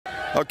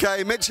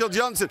Okay, Mitchell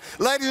Johnson.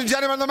 Ladies and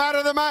gentlemen, the man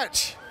of the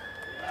match.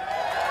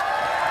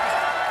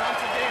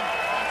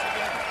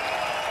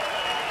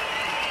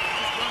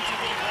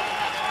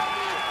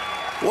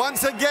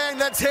 Once again,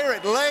 let's hear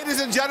it. Ladies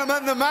and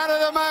gentlemen, the man of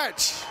the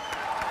match.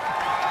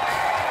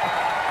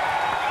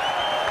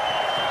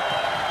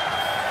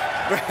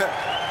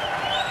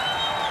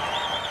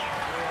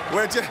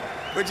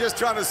 We're just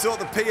trying to sort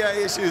the PA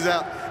issues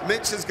out.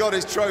 Mitch has got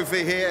his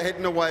trophy here,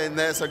 hidden away in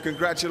there, so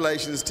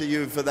congratulations to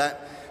you for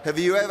that. Have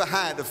you ever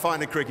had a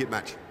finer cricket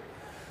match?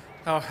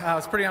 Oh,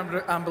 it's pretty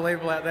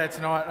unbelievable out there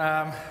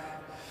tonight.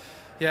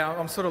 Yeah,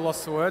 I'm sort of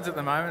lost for words at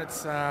the moment.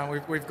 It's,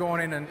 we've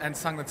gone in and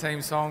sung the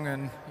team song,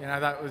 and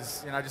that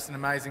was just an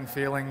amazing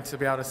feeling to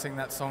be able to sing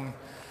that song.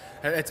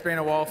 It's been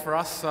a while for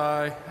us,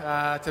 so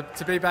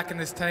to be back in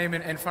this team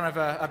in front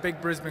of a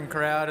big Brisbane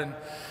crowd, and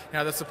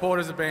the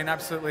supporters have been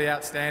absolutely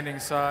outstanding.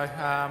 So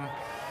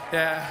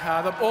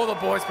yeah, all the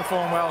boys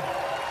perform well.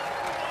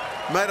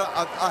 Mate,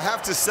 I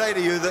have to say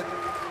to you that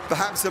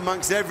perhaps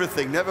amongst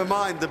everything, never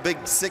mind the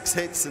big 6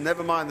 hits and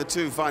never mind the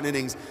 2 fine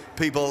innings,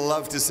 people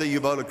love to see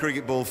you bowl a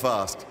cricket ball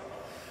fast.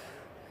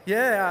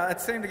 Yeah, it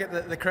seemed to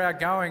get the crowd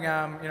going.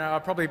 I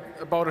probably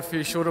bowled a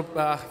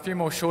few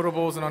more shorter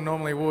balls than I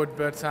normally would,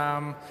 but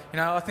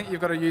I think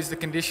you've got to use the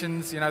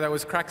conditions. There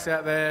was cracks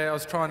out there. I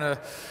was trying to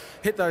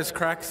hit those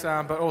cracks,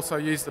 but also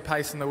use the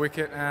pace and the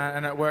wicket,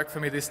 and it worked for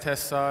me this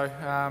test. So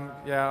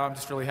yeah, I'm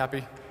just really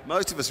happy.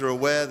 Most of us are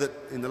aware that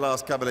in the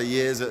last couple of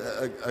years,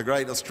 a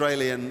great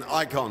Australian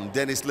icon,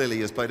 Dennis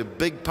Lillee, has played a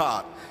big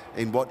part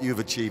in what you've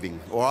achieving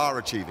or are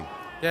achieving.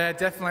 Yeah,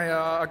 definitely.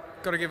 I've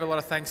got to give a lot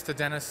of thanks to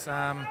Dennis.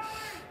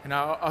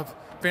 I've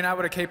been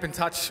able to keep in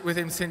touch with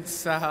him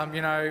since,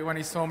 when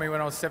he saw me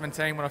when I was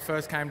 17, when I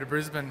first came to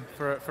Brisbane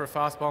for a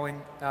fast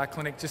bowling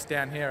clinic just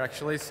down here,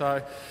 actually.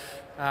 So,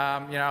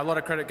 a lot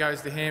of credit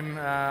goes to him.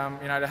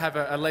 To have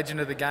a legend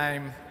of the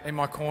game in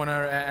my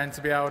corner and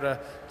to be able to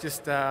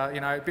just, be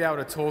able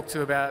to talk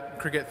to about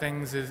cricket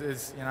things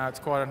is it's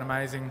quite an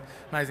amazing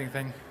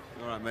thing.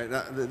 All right, mate.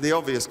 Now, the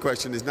obvious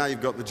question is, now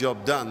you've got the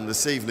job done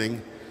this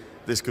evening,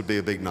 this could be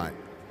a big night.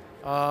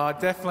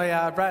 Definitely.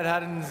 Brad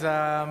Haddon's,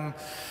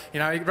 he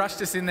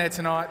rushed us in there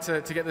tonight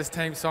to get this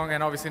team song,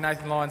 and obviously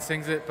Nathan Lyon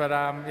sings it. But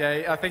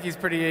yeah, I think he's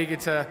pretty eager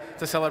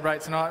to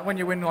celebrate tonight. When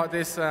you win like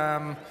this,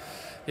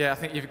 yeah, I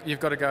think you've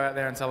got to go out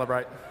there and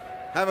celebrate.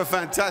 Have a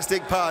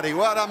fantastic party.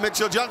 Well done,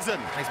 Mitchell Johnson.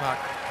 Thanks, Mark.